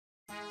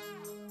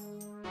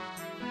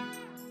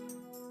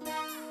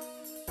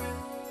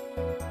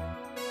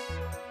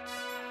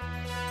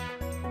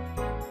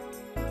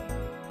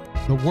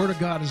The Word of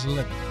God is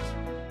living.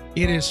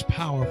 It is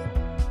powerful,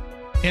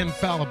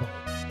 infallible,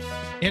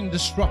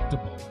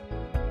 indestructible,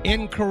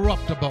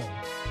 incorruptible,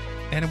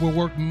 and it will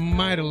work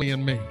mightily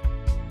in me.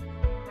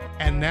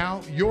 And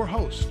now, your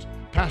host,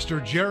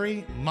 Pastor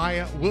Jerry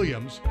Miah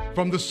Williams,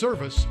 from the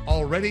service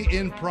already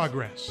in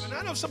progress. And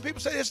I know some people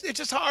say it's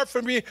just hard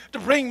for me to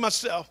bring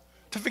myself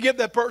to forgive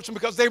that person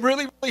because they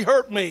really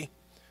hurt me.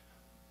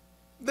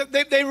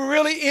 They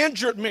really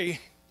injured me.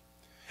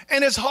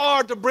 And it's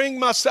hard to bring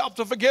myself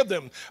to forgive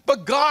them.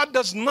 But God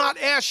does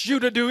not ask you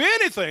to do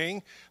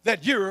anything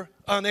that you're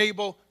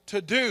unable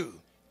to do.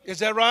 Is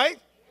that right?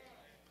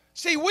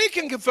 See, we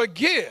can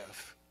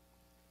forgive.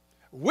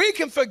 We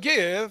can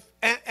forgive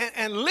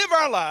and live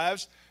our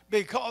lives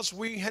because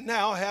we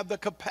now have the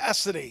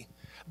capacity,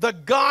 the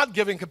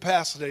God-given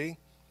capacity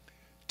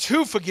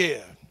to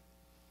forgive.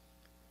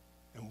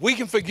 And we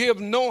can forgive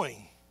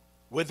knowing,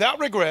 without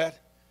regret,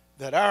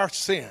 that our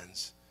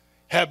sins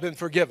have been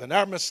forgiven.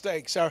 Our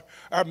mistakes, our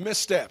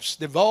missteps,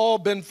 they've all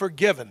been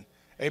forgiven.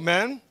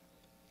 Amen?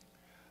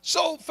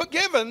 So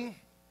forgiven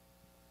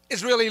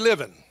is really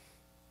living.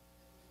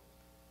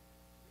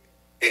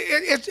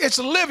 It's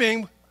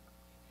living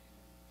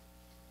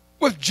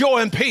with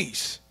joy and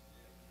peace.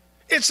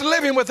 It's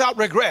living without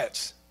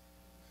regrets.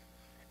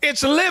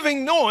 It's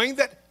living knowing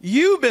that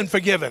you've been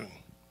forgiven.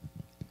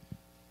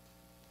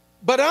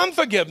 But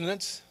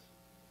unforgiveness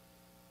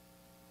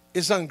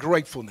is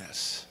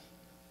ungratefulness.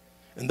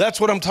 And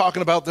that's what I'm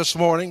talking about this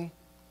morning.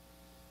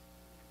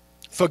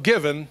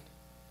 Forgiven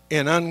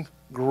and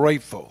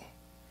ungrateful.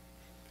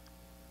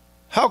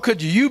 How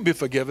could you be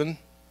forgiven,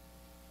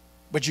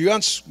 but you're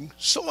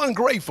so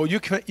ungrateful you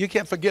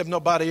can't forgive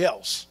nobody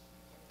else?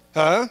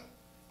 Huh?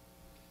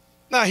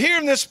 Now here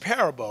in this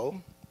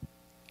parable,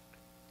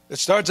 it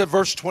starts at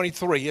verse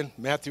 23 in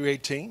Matthew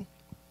 18.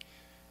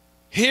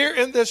 Here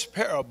in this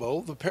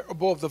parable, the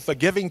parable of the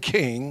forgiving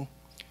king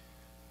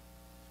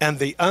and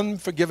the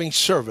unforgiving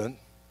servant,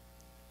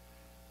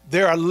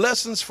 there are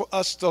lessons for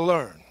us to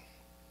learn.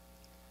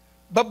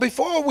 But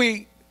before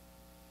we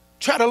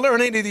try to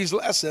learn any of these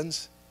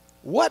lessons,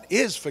 what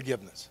is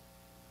forgiveness?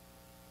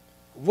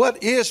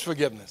 What is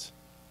forgiveness?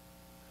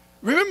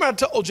 Remember I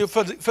told you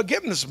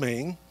forgiveness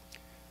means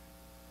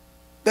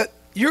that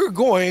you're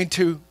going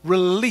to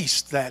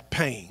release that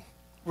pain,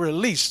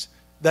 release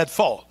that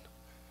fault,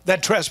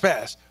 that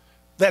trespass,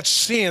 that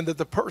sin that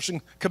the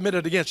person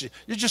committed against you.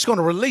 You're just going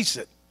to release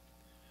it.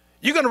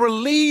 You're going to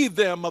relieve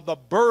them of the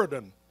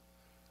burden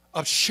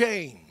of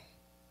shame,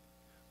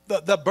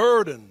 the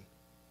burden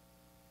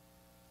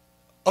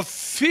of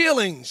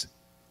feelings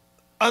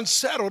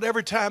unsettled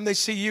every time they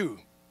see you.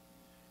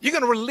 You're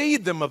going to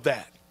relieve them of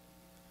that.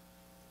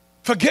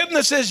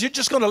 Forgiveness is you're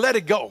just going to let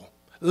it go.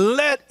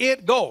 Let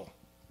it go.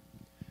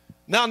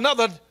 Now,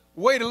 another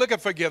way to look at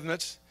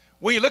forgiveness,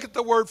 when you look at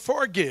the word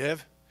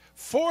forgive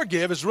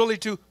is really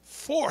to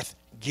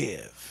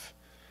forthgive.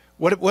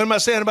 What am I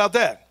saying about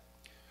that?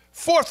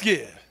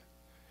 Forthgive.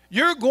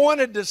 You're going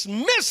to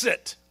dismiss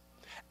it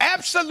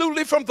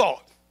absolutely from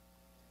thought.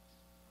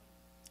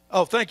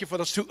 Oh, thank you for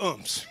those two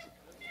ums.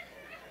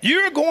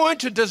 You're going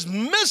to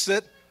dismiss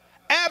it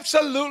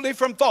absolutely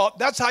from thought.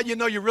 That's how you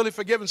know you're really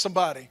forgiving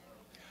somebody.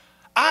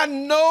 I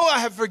know I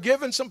have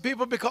forgiven some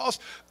people because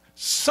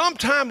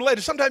sometime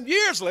later, sometime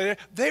years later,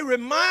 they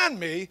remind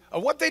me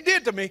of what they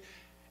did to me,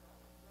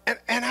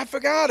 and I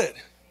forgot it.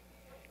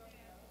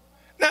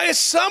 Now, it's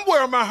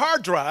somewhere on my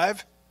hard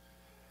drive,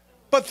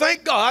 but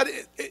thank God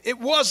it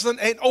wasn't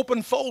an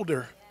open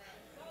folder.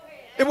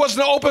 It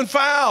wasn't an open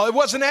file. It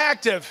wasn't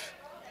active.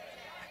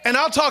 And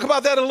I'll talk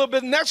about that a little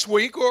bit next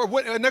week, or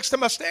next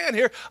time I stand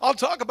here, I'll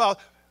talk about,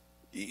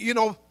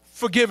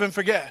 forgive and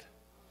forget.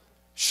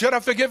 Should I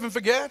forgive and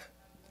forget?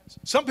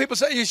 Some people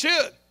say you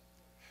should.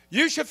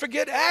 You should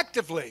forget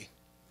actively.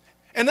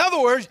 In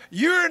other words,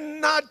 you're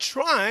not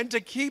trying to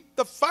keep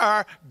the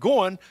fire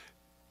going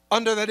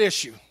under that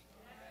issue.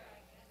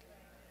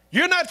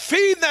 You're not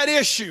feeding that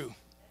issue.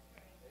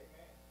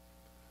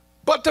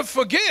 But to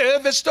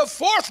forgive is to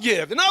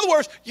forthgive. In other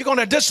words, you're going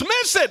to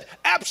dismiss it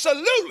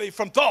absolutely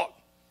from thought.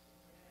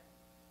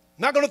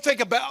 Not going to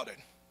think about it.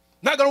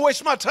 Not going to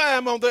waste my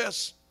time on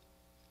this.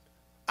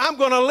 I'm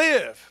going to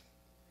live.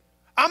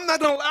 I'm not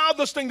going to allow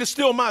this thing to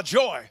steal my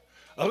joy.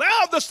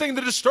 Allow this thing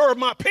to disturb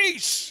my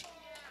peace.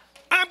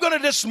 I'm going to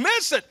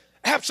dismiss it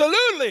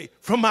absolutely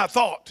from my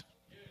thought.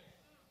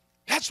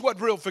 That's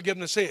what real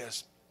forgiveness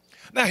is.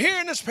 Now here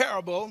in this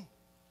parable,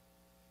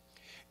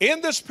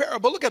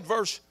 look at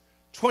verse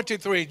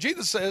 23.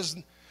 Jesus says,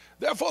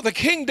 therefore the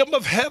kingdom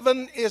of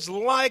heaven is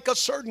like a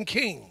certain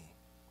king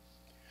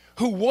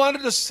who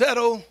wanted to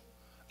settle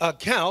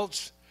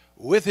accounts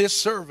with his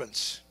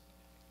servants.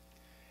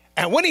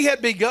 And when he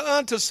had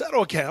begun to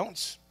settle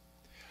accounts,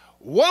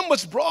 one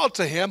was brought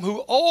to him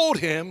who owed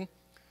him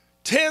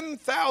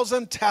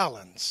 10,000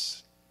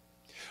 talents.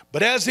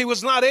 But as he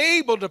was not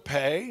able to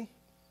pay,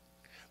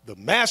 the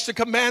master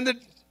commanded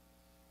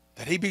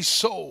that he be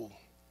sold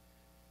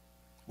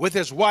with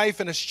his wife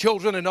and his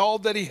children and all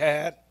that he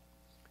had,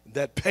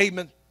 that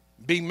payment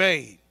be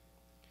made.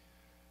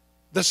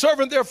 The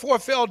servant therefore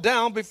fell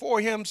down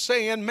before him,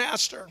 saying,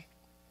 Master,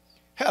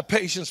 have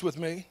patience with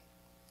me.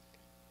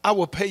 I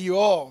will pay you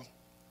all.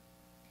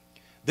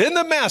 Then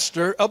the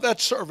master of that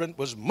servant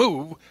was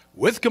moved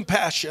with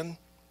compassion,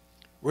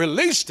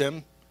 released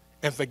him,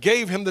 and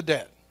forgave him the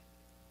debt.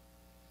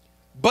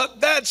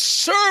 But that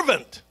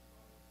servant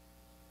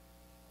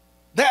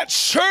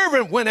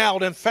went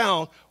out and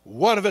found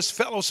one of his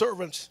fellow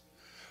servants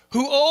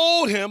who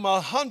owed him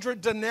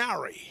 100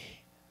 denarii.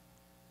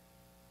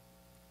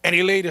 And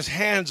he laid his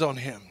hands on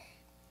him,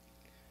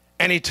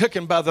 and he took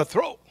him by the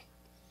throat.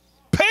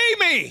 Pay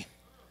me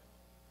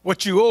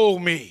what you owe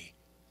me.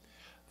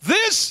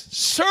 This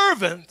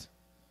servant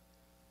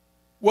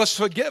was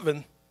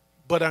forgiven,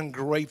 but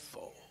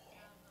ungrateful.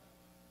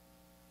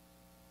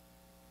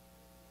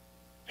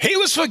 He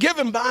was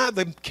forgiven by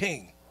the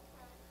king.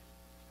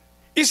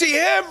 You see,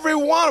 every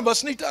one of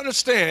us need to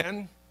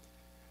understand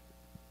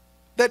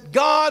that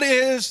God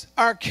is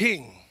our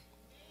king.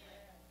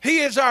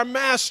 He is our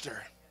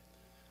master.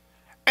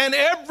 And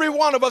every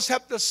one of us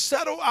have to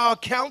settle our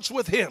accounts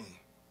with him.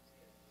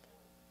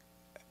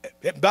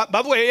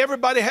 By the way,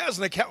 everybody has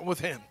an account with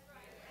him.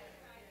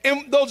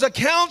 And those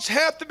accounts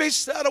have to be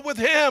settled with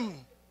him.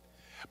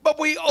 But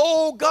we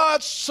owe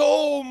God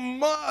so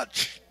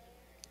much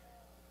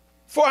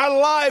for our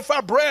life,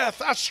 our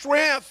breath, our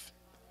strength.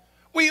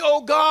 We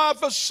owe God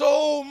for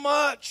so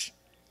much.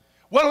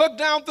 When I look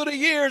down through the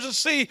years and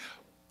see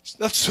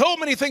that so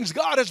many things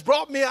God has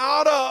brought me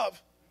out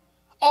of,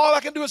 all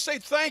I can do is say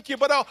thank you,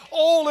 but I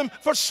owe him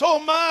for so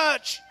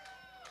much.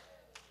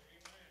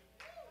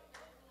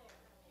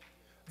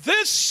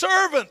 This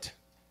servant,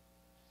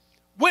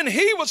 when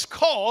he was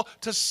called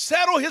to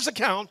settle his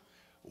account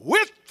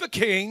with the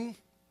king,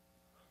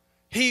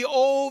 he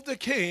owed the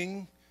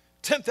king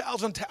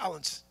 10,000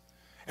 talents.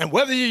 And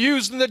whether you're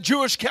using the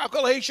Jewish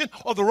calculation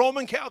or the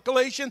Roman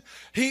calculation,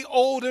 he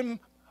owed him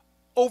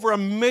over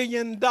 $1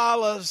 million.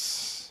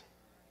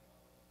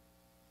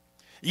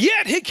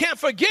 Yet he can't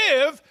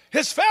forgive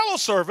his fellow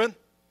servant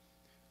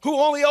who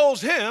only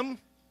owes him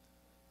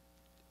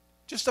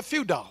just a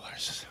few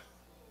dollars.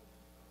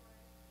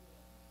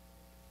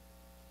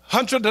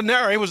 100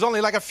 denarii was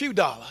only like a few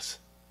dollars.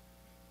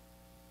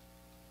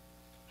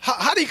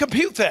 How do you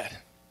compute that?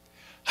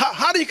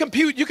 How do you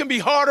compute you can be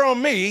harder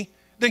on me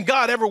than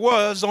God ever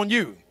was on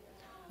you?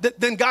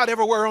 Than God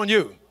ever were on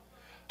you?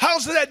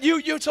 How's it that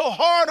you're so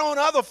hard on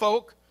other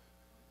folk,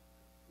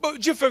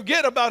 but you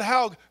forget about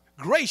how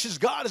gracious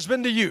God has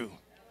been to you?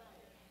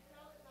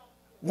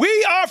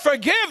 We are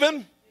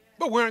forgiven,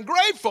 but we're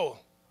ungrateful.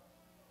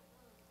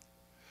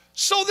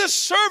 So this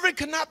servant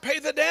could not pay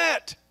the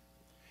debt.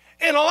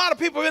 And a lot of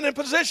people have been in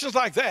positions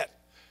like that.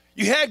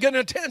 You had good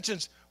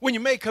intentions when you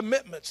made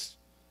commitments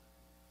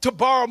to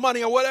borrow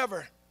money or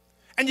whatever,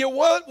 and you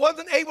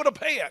wasn't able to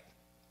pay it.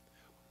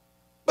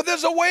 But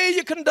there's a way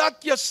you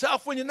conduct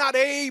yourself when you're not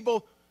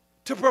able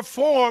to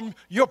perform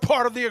your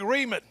part of the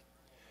agreement.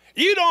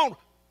 You don't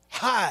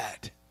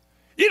hide.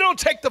 You don't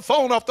take the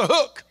phone off the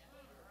hook.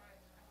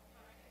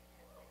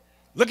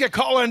 Look at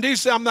caller and D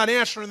say, I'm not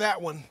answering that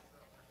one.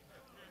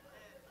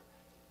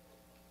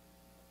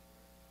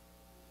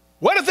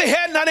 What if they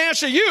had not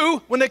answered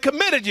you when they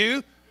committed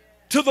you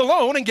to the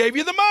loan and gave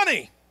you the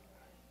money?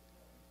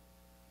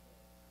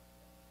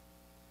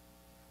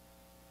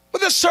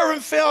 But the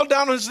servant fell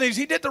down on his knees.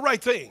 He did the right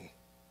thing.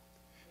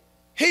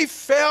 He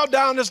fell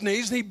down on his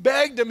knees and he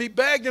begged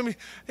him.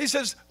 He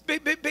says,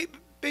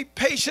 be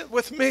patient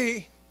with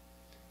me.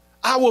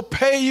 I will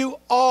pay you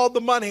all the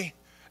money.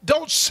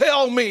 Don't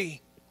sell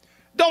me.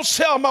 Don't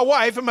sell my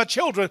wife and my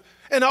children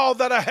and all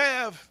that I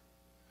have.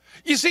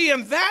 You see,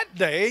 in that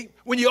day,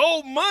 when you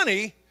owed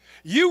money,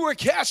 you were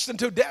cast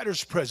into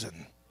debtor's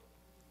prison.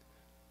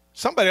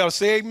 Somebody ought to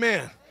say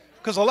amen,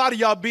 because a lot of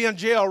y'all be in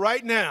jail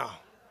right now.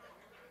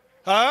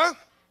 Huh?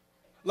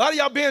 A lot of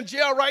y'all be in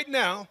jail right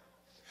now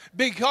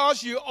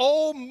because you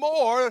owe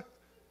more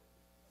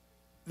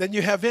than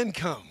you have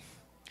income.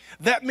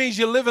 That means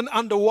you're living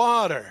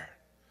underwater.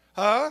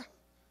 Huh?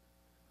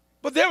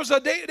 But there was a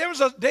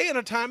day and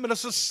a time in a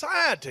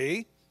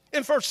society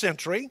in first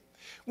century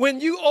when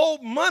you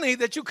owed money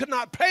that you could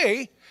not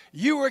pay,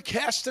 you were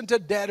cast into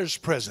debtor's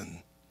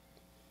prison.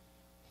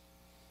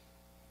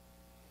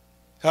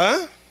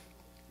 Huh?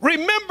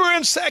 Remember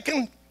in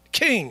 2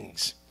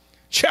 Kings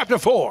chapter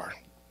 4,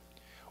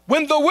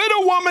 when the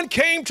widow woman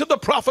came to the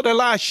prophet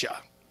Elisha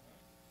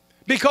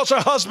because her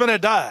husband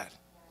had died.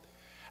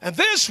 And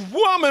this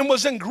woman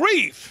was in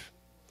grief.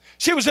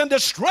 She was in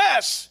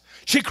distress.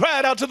 She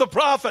cried out to the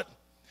prophet,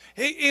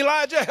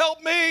 Elijah,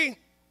 help me,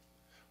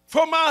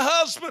 for my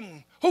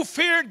husband who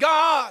feared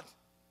God,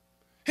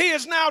 he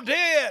is now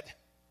dead.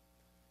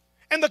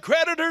 And the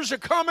creditors are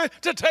coming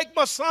to take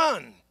my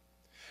son,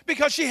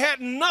 because she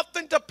had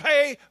nothing to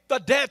pay the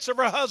debts of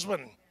her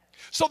husband.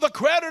 So the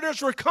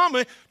creditors were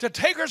coming to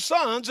take her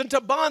sons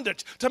into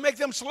bondage, to make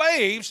them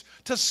slaves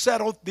to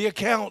settle the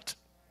account.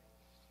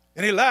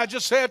 And Elijah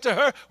said to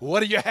her,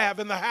 what do you have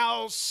in the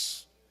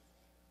house?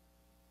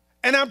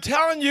 And I'm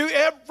telling you,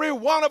 every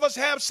one of us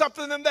have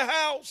something in the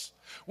house.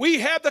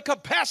 We have the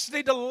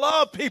capacity to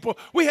love people.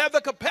 We have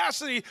the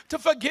capacity to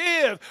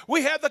forgive.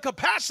 We have the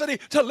capacity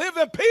to live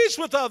in peace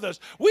with others.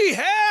 We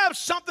have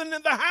something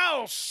in the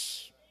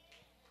house.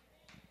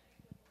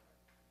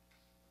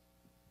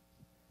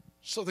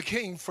 So the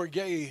king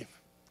forgave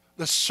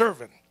the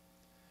servant.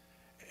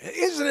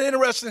 Isn't it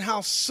interesting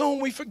how soon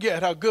we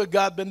forget how good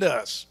God been to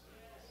us?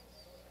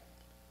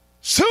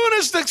 Soon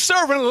as the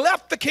servant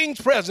left the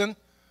king's presence,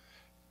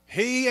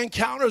 he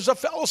encounters a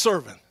fellow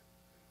servant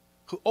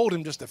who owed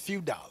him just a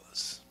few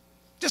dollars.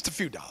 Just a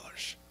few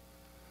dollars.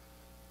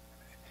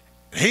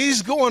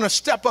 He's going to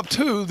step up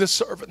to this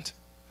servant,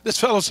 this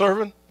fellow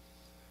servant,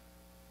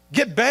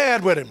 get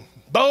bad with him,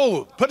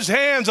 bold, put his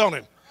hands on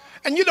him.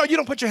 And you know, you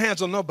don't put your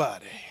hands on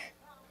nobody.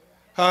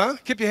 Huh?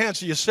 Keep your hands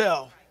to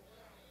yourself.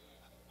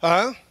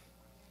 Huh?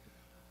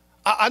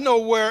 I know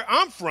where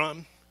I'm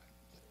from.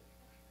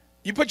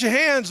 You put your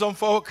hands on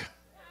folk,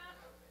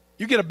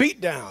 you get a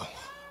beat down.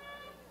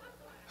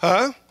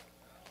 Huh?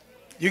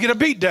 You get a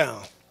beat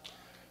down.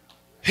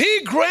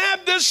 He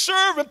grabbed this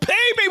servant, pay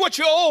me what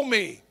you owe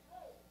me.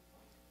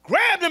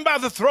 Grabbed him by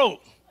the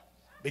throat,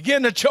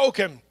 began to choke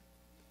him.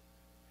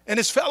 And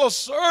his fellow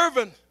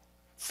servant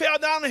fell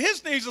down on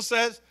his knees and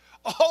says,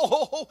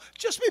 oh,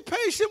 just be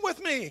patient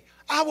with me.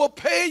 I will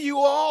pay you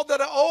all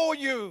that I owe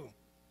you.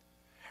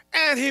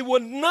 And he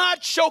would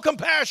not show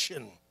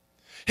compassion.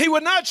 He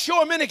would not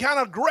show him any kind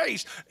of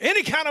grace,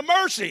 any kind of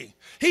mercy.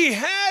 He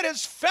had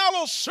his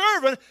fellow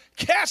servant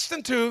cast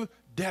into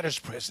debtor's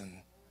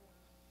prison.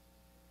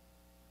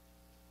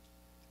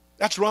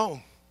 That's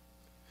wrong.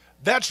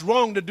 That's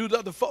wrong to do to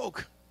other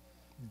folk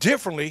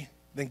differently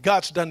than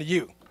God's done to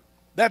you.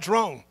 That's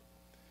wrong.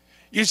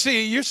 You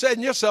see, you're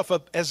setting yourself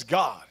up as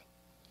God.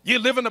 You're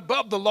living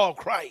above the law of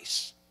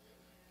Christ.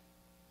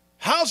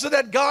 How's it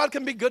that God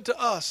can be good to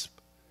us,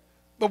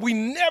 but we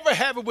never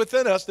have it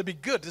within us to be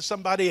good to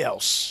somebody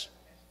else?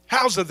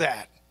 How's it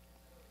that?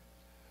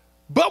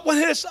 But when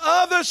his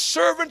other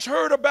servants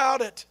heard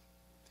about it,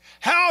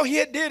 how he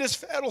had did his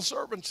fellow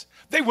servants,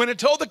 they went and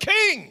told the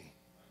king.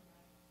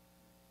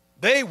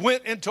 They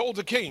went and told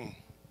the king.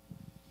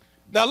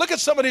 Now look at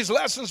some of these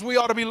lessons we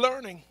ought to be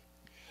learning.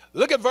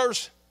 Look at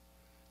verse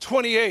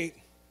 28.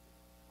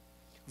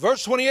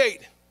 Verse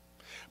 28.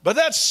 But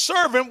that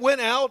servant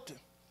went out,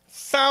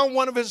 found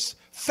one of his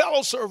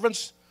fellow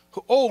servants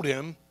who owed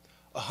him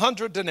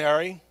 100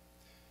 denarii.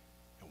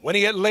 When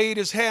he had laid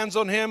his hands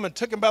on him and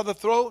took him by the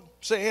throat,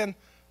 saying,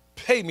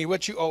 pay me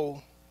what you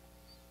owe.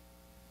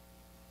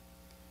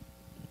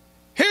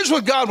 Here's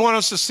what God wants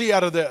us to see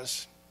out of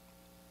this.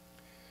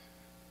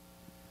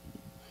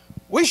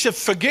 We should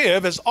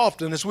forgive as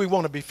often as we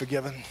want to be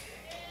forgiven.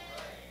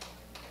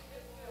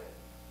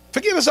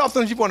 Forgive as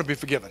often as you want to be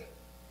forgiven.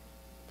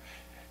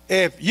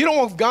 If you don't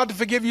want God to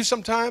forgive you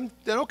sometime,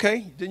 then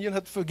okay, then you'll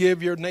have to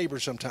forgive your neighbor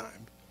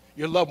sometime,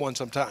 your loved one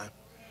sometime.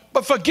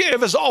 But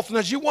forgive as often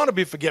as you want to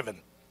be forgiven.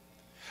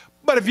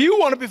 But if you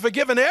want to be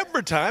forgiven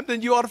every time,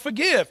 then you ought to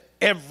forgive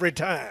every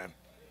time.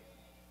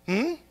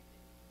 And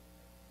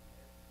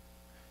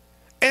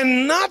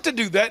not to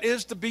do that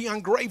is to be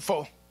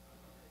ungrateful.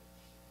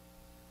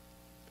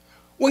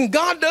 When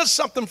God does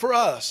something for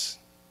us,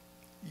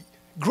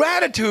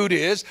 gratitude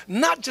is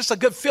not just a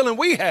good feeling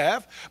we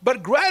have,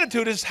 but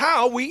gratitude is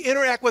how we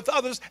interact with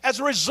others as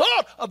a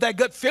result of that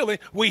good feeling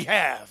we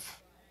have.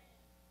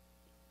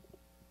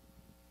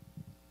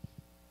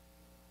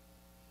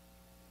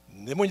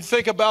 And then when you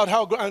think about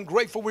how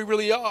ungrateful we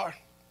really are,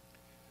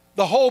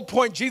 the whole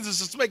point Jesus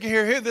is making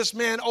here, this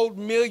man owed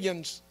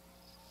millions,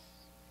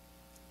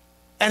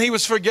 and he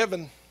was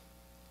forgiven.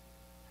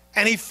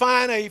 And he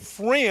find a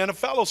friend, a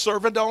fellow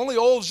servant that only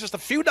owes just a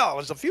few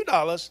dollars,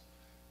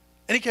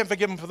 and he can't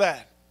forgive him for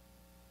that.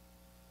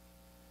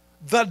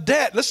 The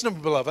debt, listen to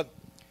me, beloved,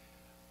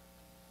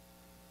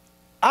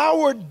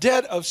 our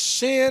debt of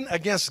sin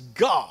against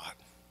God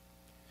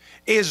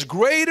is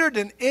greater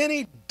than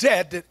any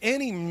debt that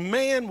any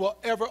man will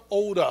ever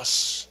owe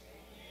us.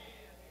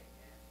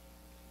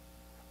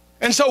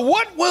 And so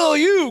what will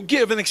you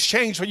give in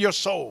exchange for your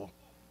soul?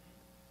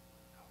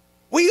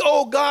 We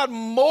owe God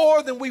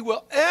more than we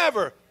will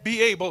ever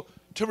be able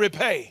to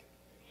repay.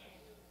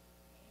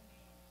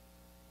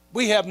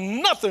 We have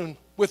nothing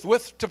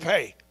with to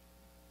pay.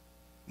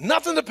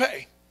 Nothing to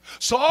pay.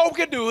 So all we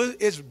can do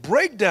is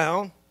break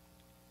down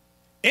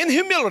in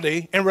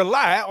humility and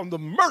rely on the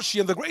mercy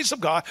and the grace of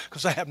God,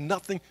 because I have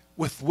nothing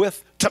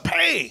with to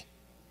pay.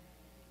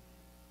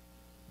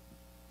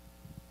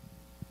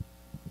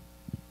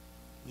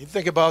 You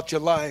think about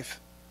your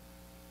life,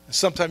 and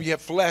sometimes you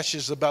have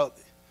flashes about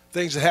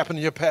things that happened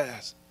in your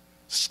past,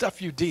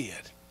 stuff you did,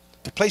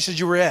 the places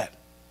you were at,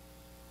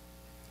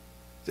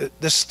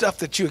 the stuff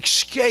that you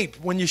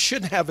escaped when you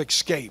shouldn't have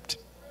escaped.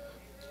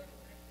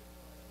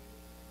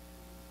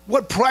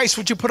 What price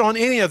would you put on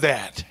any of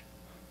that?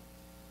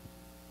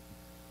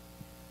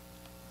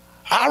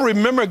 I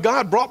remember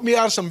God brought me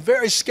out of some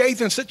very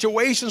scathing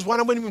situations when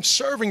I wasn't even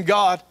serving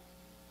God.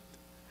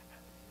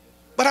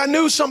 But I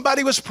knew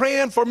somebody was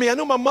praying for me. I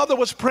knew my mother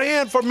was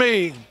praying for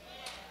me.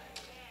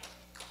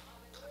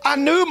 I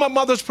knew my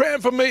mother's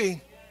praying for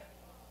me.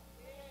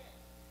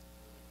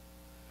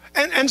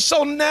 And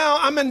so now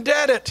I'm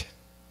indebted.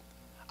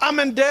 I'm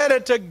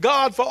indebted to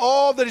God for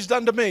all that he's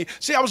done to me.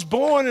 See, I was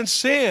born in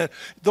sin.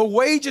 The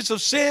wages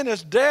of sin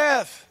is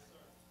death.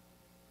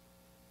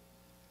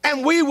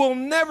 And we will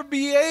never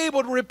be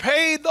able to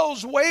repay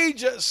those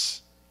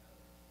wages.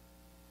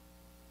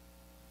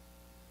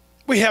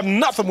 We have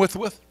nothing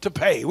with to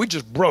pay. We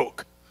just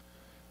broke.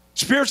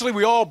 Spiritually,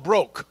 we all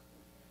broke.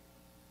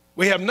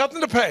 We have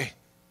nothing to pay.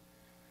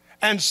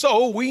 And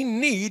so we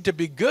need to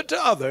be good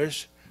to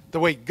others the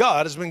way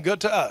God has been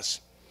good to us.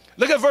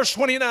 Look at verse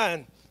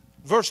 29,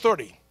 verse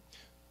 30.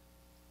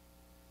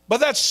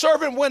 But that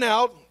servant went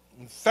out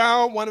and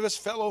found one of his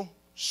fellow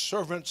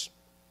servants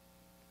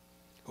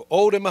who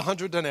owed him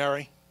 100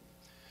 denarii.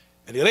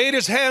 And he laid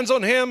his hands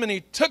on him and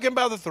he took him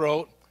by the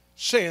throat,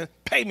 saying,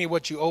 pay me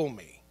what you owe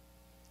me.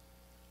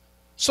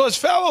 So his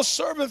fellow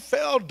servant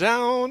fell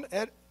down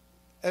at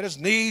his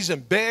knees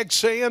and begged,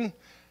 saying,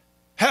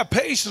 have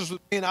patience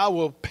with me and I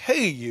will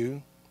pay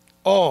you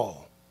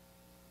all.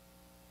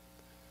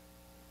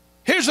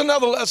 Here's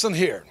another lesson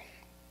here.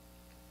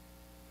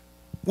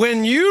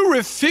 When you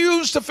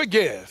refuse to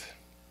forgive,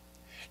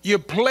 you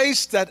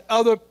place that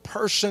other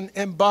person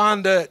in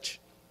bondage.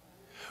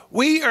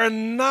 We are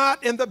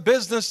not in the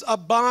business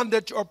of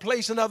bondage or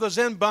placing others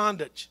in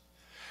bondage.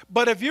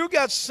 But if you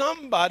got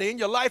somebody in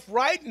your life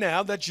right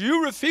now that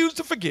you refuse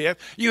to forgive,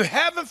 you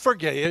haven't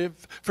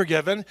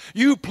forgiven,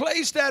 you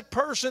place that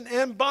person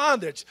in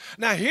bondage.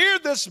 Now here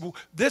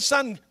this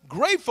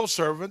ungrateful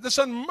servant, this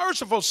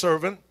unmerciful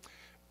servant,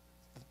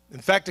 in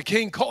fact, the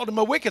king called him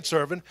a wicked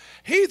servant.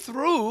 He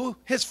threw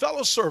his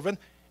fellow servant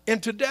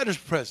into debtor's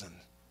prison,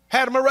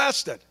 had him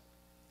arrested.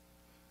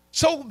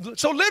 So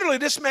literally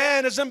this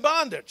man is in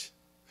bondage.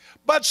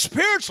 But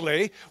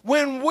spiritually,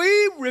 when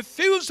we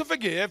refuse to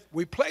forgive,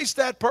 we place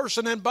that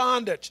person in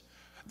bondage.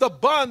 The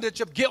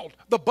bondage of guilt,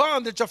 the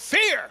bondage of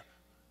fear,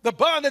 the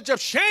bondage of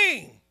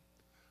shame,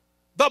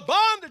 the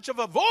bondage of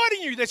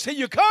avoiding you. They see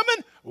you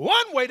coming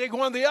one way, they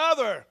go on the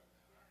other.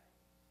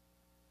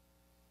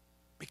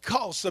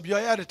 Because of your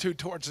attitude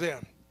towards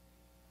them.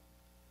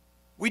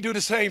 We do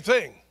the same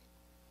thing.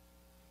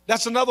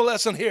 That's another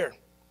lesson here.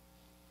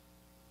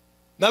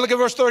 Now look at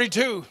verse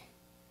 32.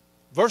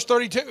 Verse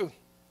 32.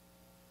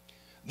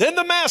 Then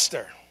his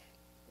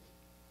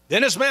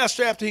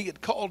master, after he had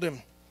called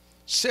him,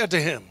 said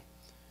to him,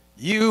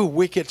 you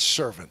wicked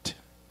servant,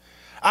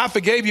 I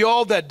forgave you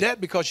all that debt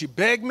because you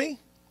begged me.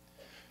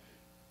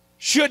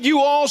 Should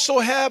you also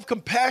have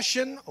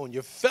compassion on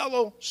your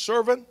fellow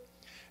servant,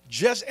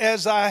 just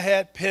as I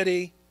had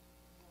pity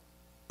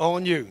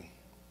on you?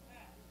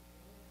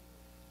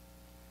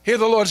 Here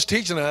the Lord's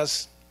teaching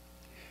us,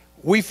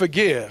 we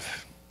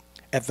forgive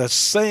at the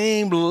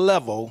same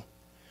level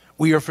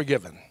we are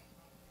forgiven.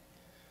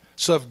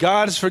 So if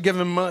God has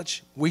forgiven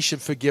much, we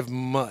should forgive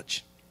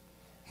much.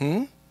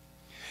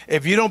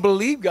 If you don't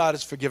believe God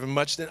has forgiven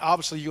much, then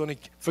obviously you're going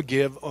to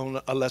forgive on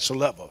a lesser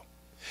level.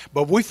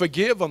 But we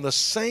forgive on the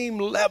same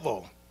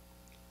level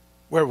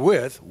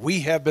wherewith we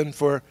have been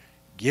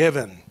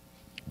forgiven.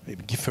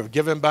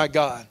 Forgiven by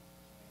God.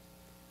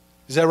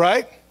 Is that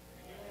right?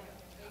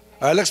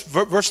 All right, let's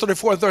verse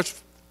 34 and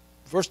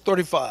verse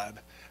 35.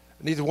 I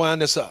need to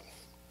wind this up.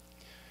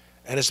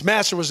 And his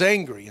master was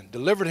angry and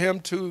delivered him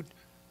to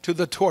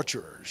the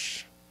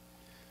torturers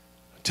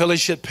until he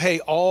should pay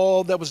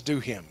all that was due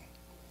him.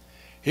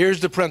 Here's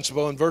the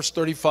principle in verse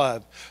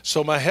 35.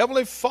 So my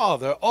heavenly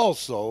Father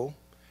also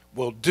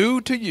will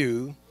do to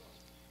you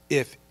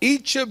if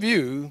each of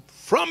you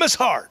from his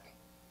heart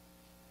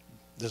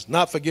does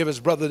not forgive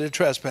his brother their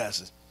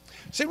trespasses.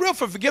 See, real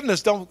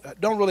forgiveness don't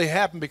really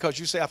happen because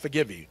you say, I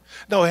forgive you.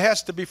 No, it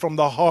has to be from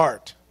the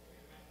heart.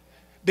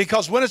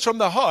 Because when it's from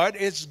the heart,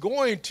 it's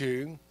going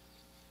to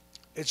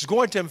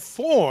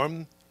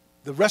inform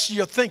the rest of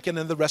your thinking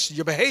and the rest of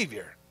your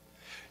behavior.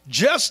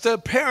 Just to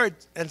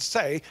parent and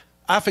say,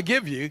 I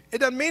forgive you, it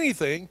doesn't mean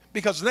anything,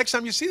 because the next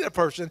time you see that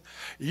person,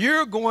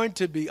 you're going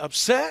to be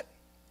upset.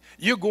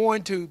 You're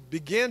going to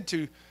begin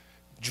to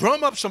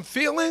drum up some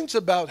feelings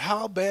about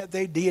how bad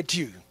they did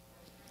you.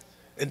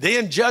 And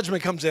then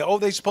judgment comes in. Oh,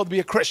 they're supposed to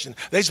be a Christian.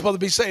 They're supposed to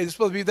be saved. They're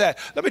supposed to be that.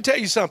 Let me tell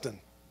you something.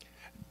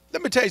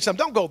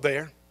 Don't go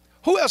there.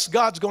 Who else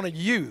God's going to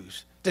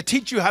use to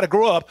teach you how to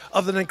grow up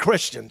other than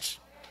Christians?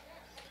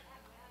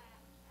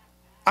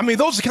 I mean,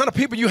 those are the kind of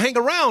people you hang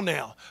around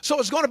now. So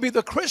it's going to be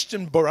the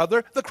Christian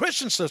brother, the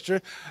Christian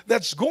sister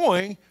that's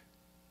going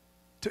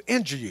to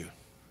injure you,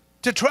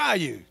 to try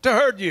you, to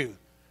hurt you.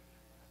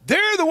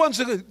 They're the ones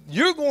that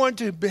you're going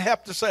to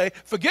have to say,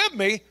 forgive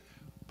me,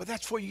 but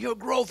that's for your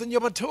growth and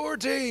your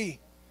maturity.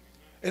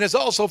 And it's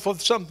also for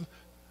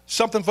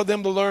something for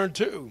them to learn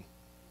too.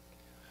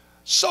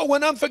 So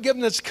when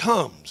unforgiveness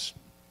comes,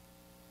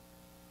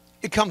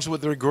 it comes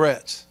with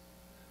regrets.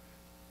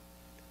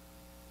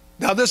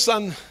 Now this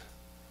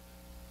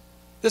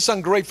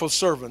ungrateful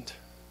servant,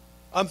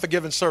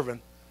 unforgiven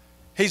servant,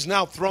 he's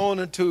now thrown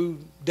into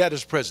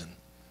debtor's prison.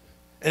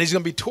 And he's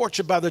going to be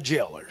tortured by the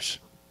jailers.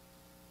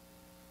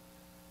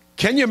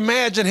 Can you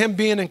imagine him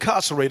being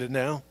incarcerated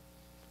now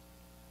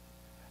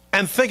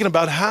and thinking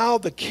about how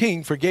the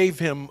king forgave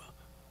him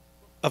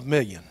of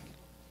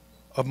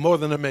more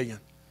than $1 million.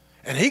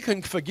 And he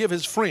couldn't forgive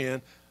his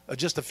friend of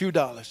just a few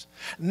dollars.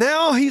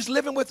 Now he's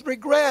living with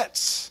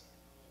regrets.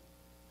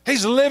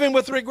 He's living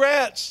with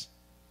regrets.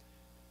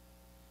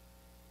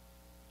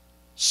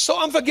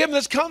 So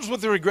unforgiveness comes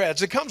with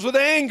regrets. It comes with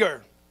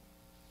anger.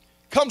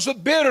 It comes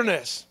with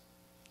bitterness,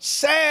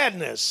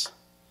 sadness.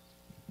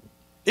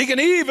 It can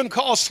even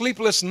cause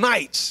sleepless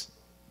nights.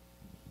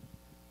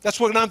 That's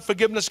what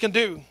unforgiveness can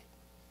do.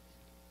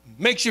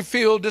 Makes you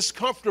feel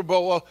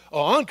discomfortable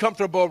or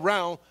uncomfortable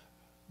around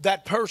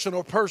that person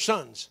or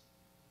persons.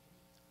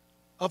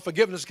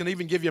 Unforgiveness can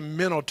even give you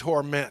mental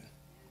torment.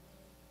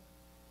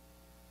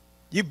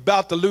 You're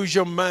about to lose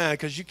your mind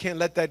because you can't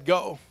let that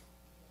go.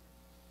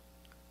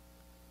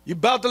 You're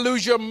about to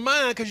lose your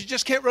mind because you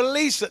just can't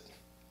release it.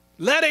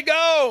 Let it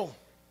go.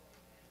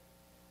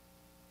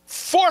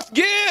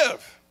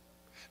 Forgive.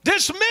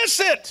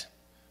 Dismiss it.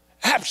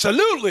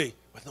 Absolutely.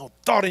 With no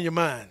thought in your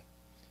mind.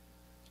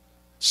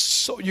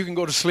 So you can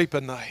go to sleep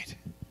at night.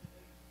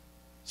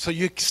 So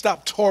you can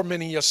stop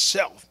tormenting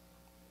yourself.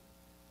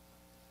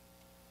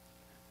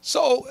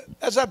 So,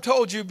 as I've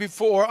told you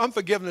before,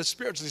 unforgiveness,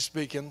 spiritually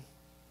speaking,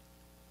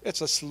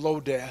 it's a slow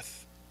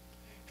death.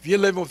 If you're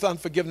living with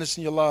unforgiveness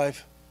in your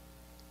life,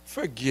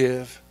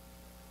 forgive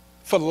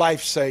for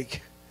life's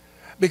sake,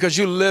 because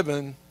you're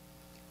living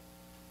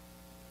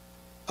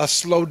a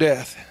slow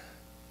death.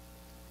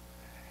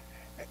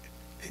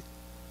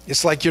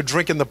 It's like you're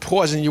drinking the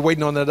poison, you're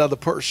waiting on that other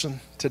person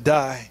to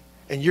die,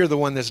 and you're the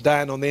one that's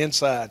dying on the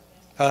inside.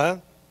 Huh?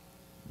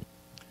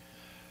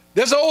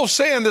 There's an old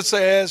saying that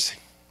says,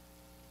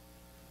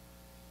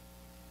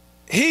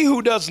 he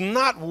who does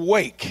not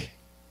wake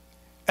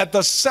at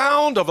the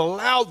sound of a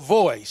loud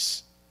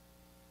voice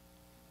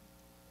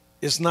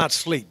is not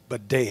asleep,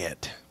 but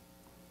dead.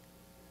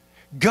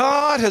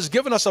 God has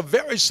given us a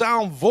very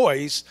sound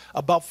voice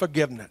about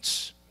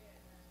forgiveness.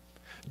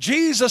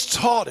 Jesus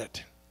taught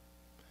it,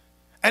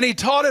 and he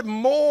taught it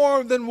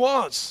more than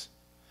once.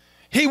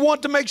 He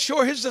wanted to make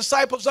sure his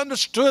disciples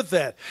understood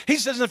that. He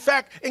says, in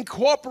fact,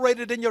 incorporate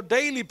it in your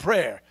daily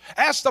prayer.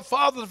 Ask the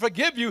Father to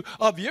forgive you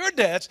of your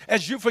debts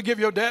as you forgive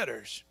your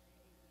debtors.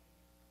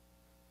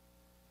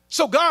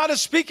 So God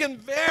is speaking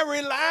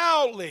very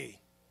loudly.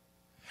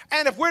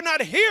 And if we're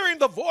not hearing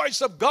the voice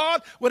of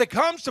God when it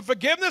comes to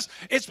forgiveness,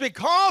 it's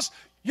because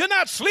you're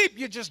not asleep,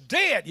 you're just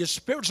dead. You're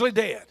spiritually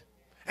dead.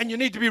 And you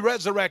need to be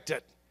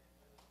resurrected.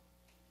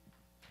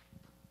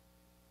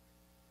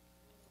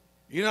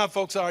 You know how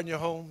folks are in your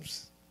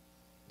homes?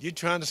 You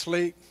trying to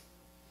sleep.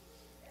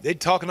 They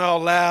talking all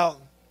loud.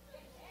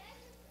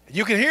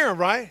 You can hear them,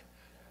 right?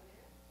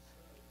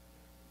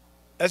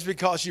 That's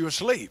because you were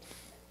asleep.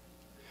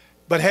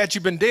 But had you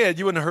been dead,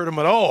 you wouldn't have heard them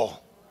at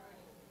all.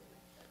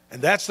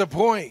 And that's the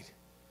point.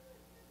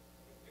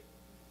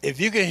 If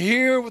you can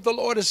hear what the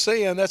Lord is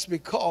saying, that's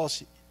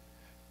because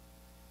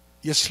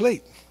you're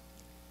asleep.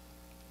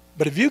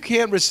 But if you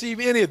can't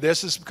receive any of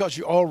this, it's because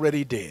you're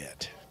already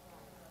dead.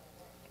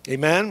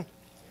 Amen?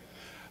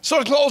 So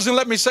in closing,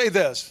 let me say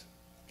this.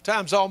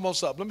 Time's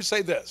almost up. Let me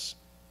say this.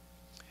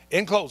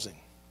 In closing,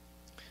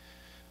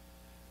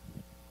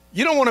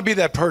 you don't want to be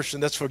that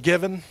person that's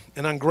forgiven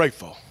and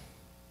ungrateful.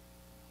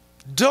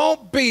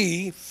 Don't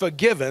be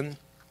forgiven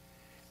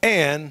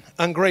and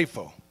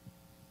ungrateful.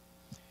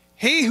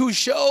 He who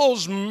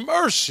shows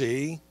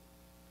mercy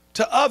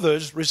to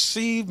others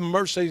receives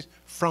mercy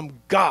from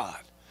God.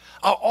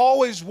 I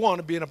always want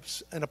to be in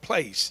a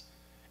place,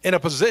 in a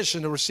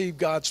position to receive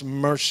God's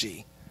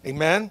mercy.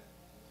 Amen?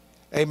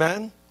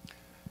 Amen?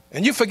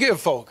 And you forgive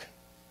folk.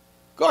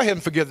 Go ahead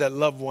and forgive that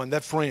loved one,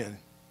 that friend,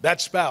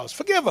 that spouse.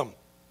 Forgive them.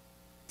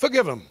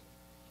 Forgive them.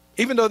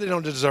 Even though they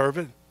don't deserve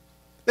it.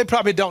 They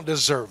probably don't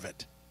deserve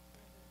it.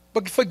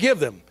 But forgive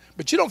them.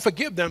 But you don't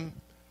forgive them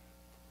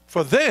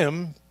for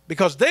them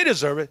because they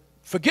deserve it.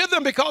 Forgive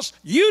them because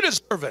you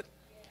deserve it.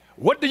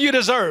 What do you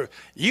deserve?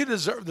 You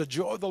deserve the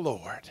joy of the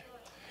Lord.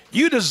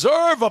 You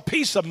deserve a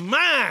peace of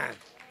mind.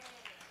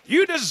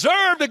 You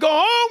deserve to go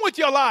on with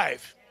your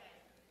life.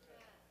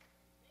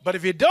 But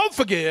if you don't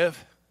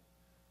forgive,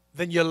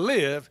 then you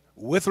live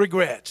with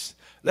regrets.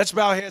 Let's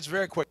bow our heads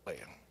very quickly.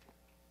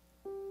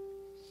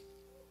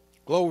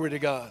 Glory to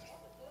God.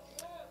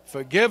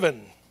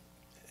 Forgiven,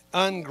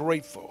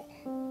 ungrateful.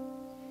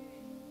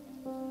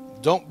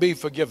 Don't be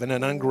forgiven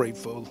and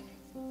ungrateful.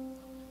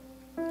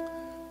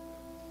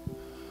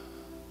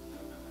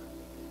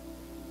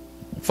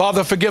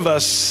 Father, forgive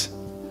us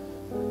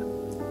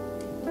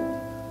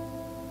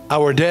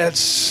our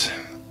debts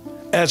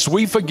as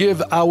we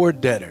forgive our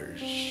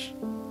debtors.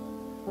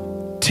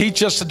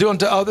 Teach us to do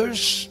unto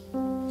others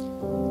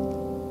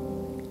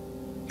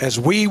as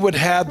we would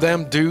have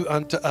them do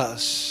unto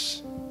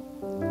us.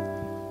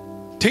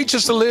 Teach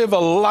us to live a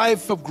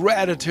life of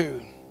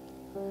gratitude.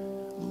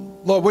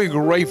 Lord, we're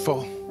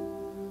grateful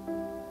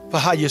for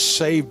how you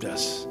saved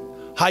us,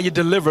 how you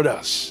delivered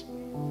us.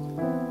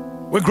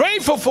 We're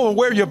grateful for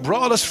where you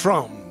brought us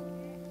from.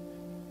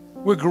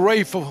 We're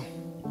grateful.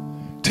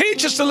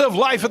 Teach us to live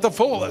life at the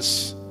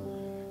fullest.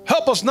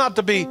 Help us not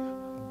to be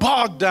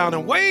bogged down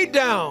and weighed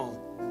down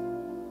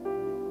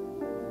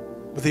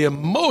with the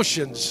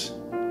emotions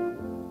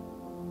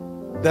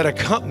that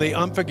accompany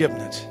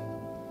unforgiveness.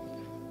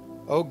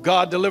 Oh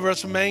God, deliver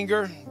us from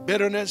anger,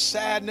 bitterness,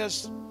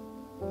 sadness.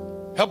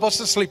 Help us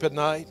to sleep at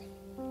night.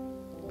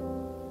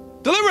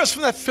 Deliver us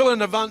from that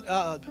feeling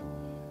of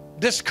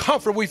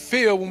discomfort we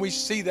feel when we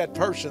see that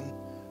person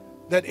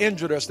that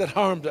injured us, that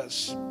harmed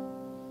us.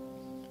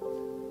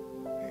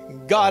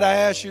 God, I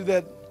ask you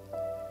that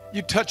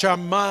you touch our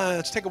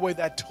minds, take away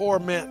that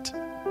torment.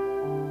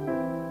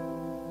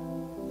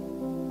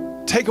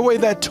 Take away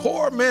that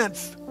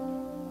torment.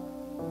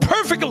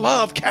 Perfect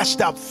love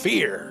casts out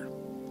fear,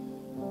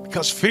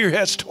 because fear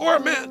has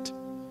torment.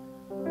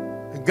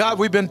 And God,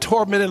 we've been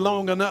tormented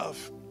long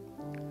enough.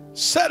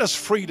 Set us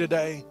free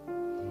today.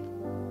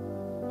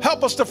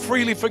 Help us to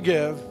freely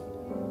forgive,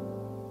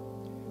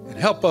 and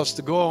help us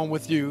to go on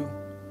with you,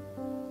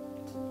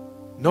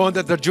 knowing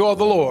that the joy of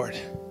the Lord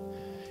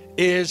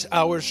is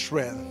our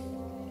strength.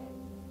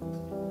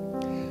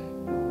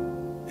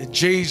 In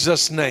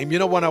Jesus' name. You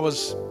know, when I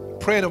was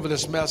praying over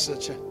this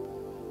message,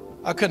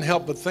 I couldn't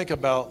help but think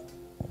about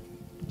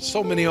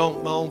so many my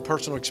own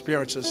personal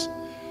experiences.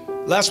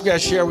 Last week I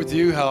shared with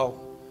you how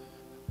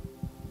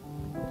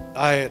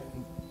I had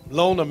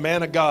loaned a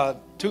man of God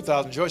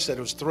 $2,000. Joyce said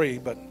it was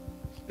 $3,000, but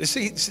you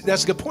see,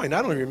 that's a good point.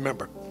 I don't even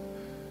remember.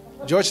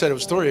 Joyce said it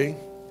was $3,000,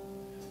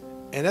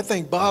 and that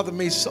thing bothered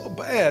me so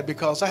bad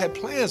because I had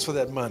plans for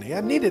that money.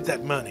 I needed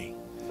that money.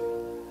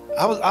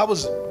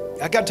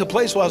 I got to a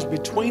place where I was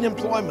between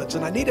employments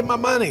and I needed my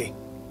money,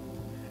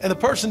 and the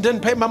person didn't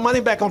pay my money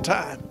back on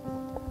time.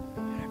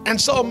 And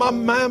so my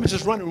mind was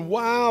just running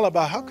wild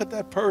about how could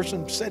that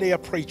person say they're a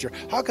preacher?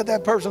 How could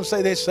that person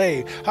say they're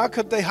saved?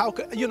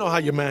 You know how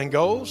your mind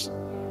goes.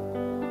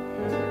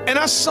 And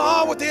I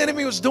saw what the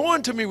enemy was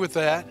doing to me with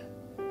that.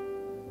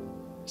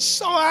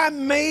 So I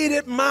made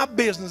it my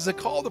business to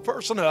call the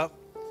person up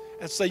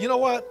and say, you know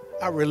what?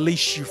 I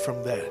release you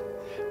from that.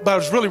 But I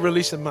was really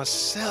releasing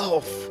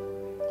myself.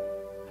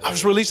 I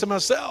was releasing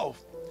myself.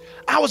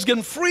 I was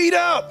getting freed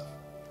up.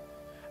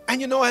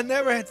 And you know, I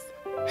never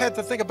had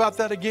to think about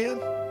that again.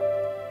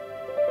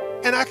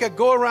 And I could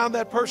go around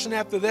that person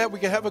after that. We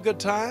could have a good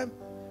time.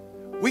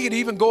 We could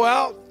even go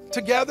out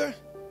together.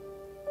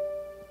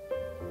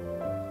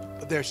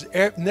 But there's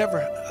never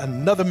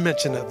another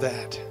mention of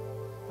that.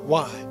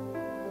 Why?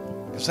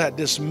 Because I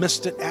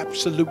dismissed it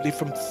absolutely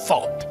from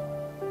thought.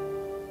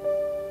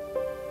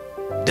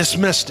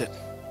 Dismissed it.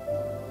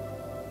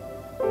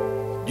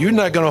 You're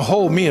not going to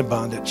hold me in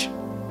bondage.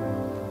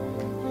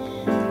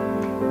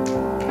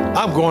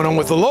 I'm going on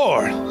with the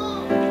Lord.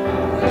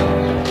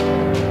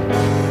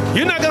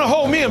 You're not going to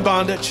hold me in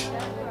bondage.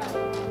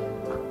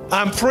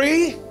 I'm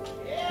free,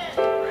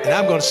 and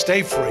I'm going to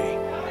stay free.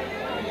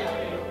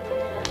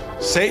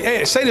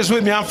 Say this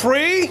with me. I'm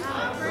free,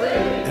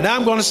 and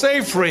I'm going to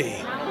stay free.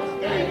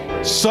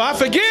 So I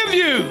forgive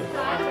you,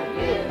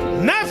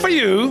 not for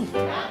you,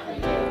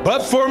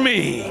 but for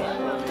me.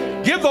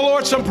 Give the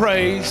Lord some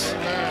praise.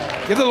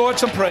 Give the Lord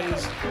some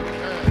praise.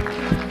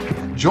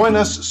 Join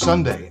us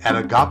Sunday at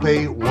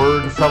Agape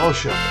Word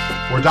Fellowship,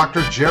 where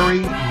Dr.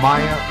 Jerry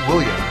Miah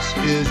Williams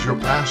is your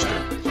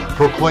pastor,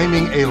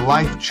 proclaiming a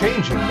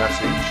life-changing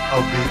message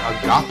of the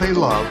agape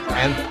love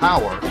and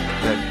power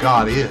that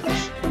God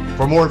is.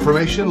 For more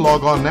information,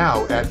 log on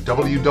now at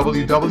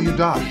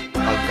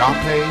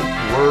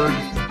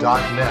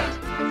www.agapeword.net,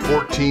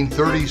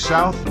 1430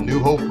 South New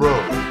Hope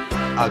Road.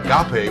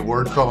 Agape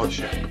Word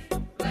Fellowship.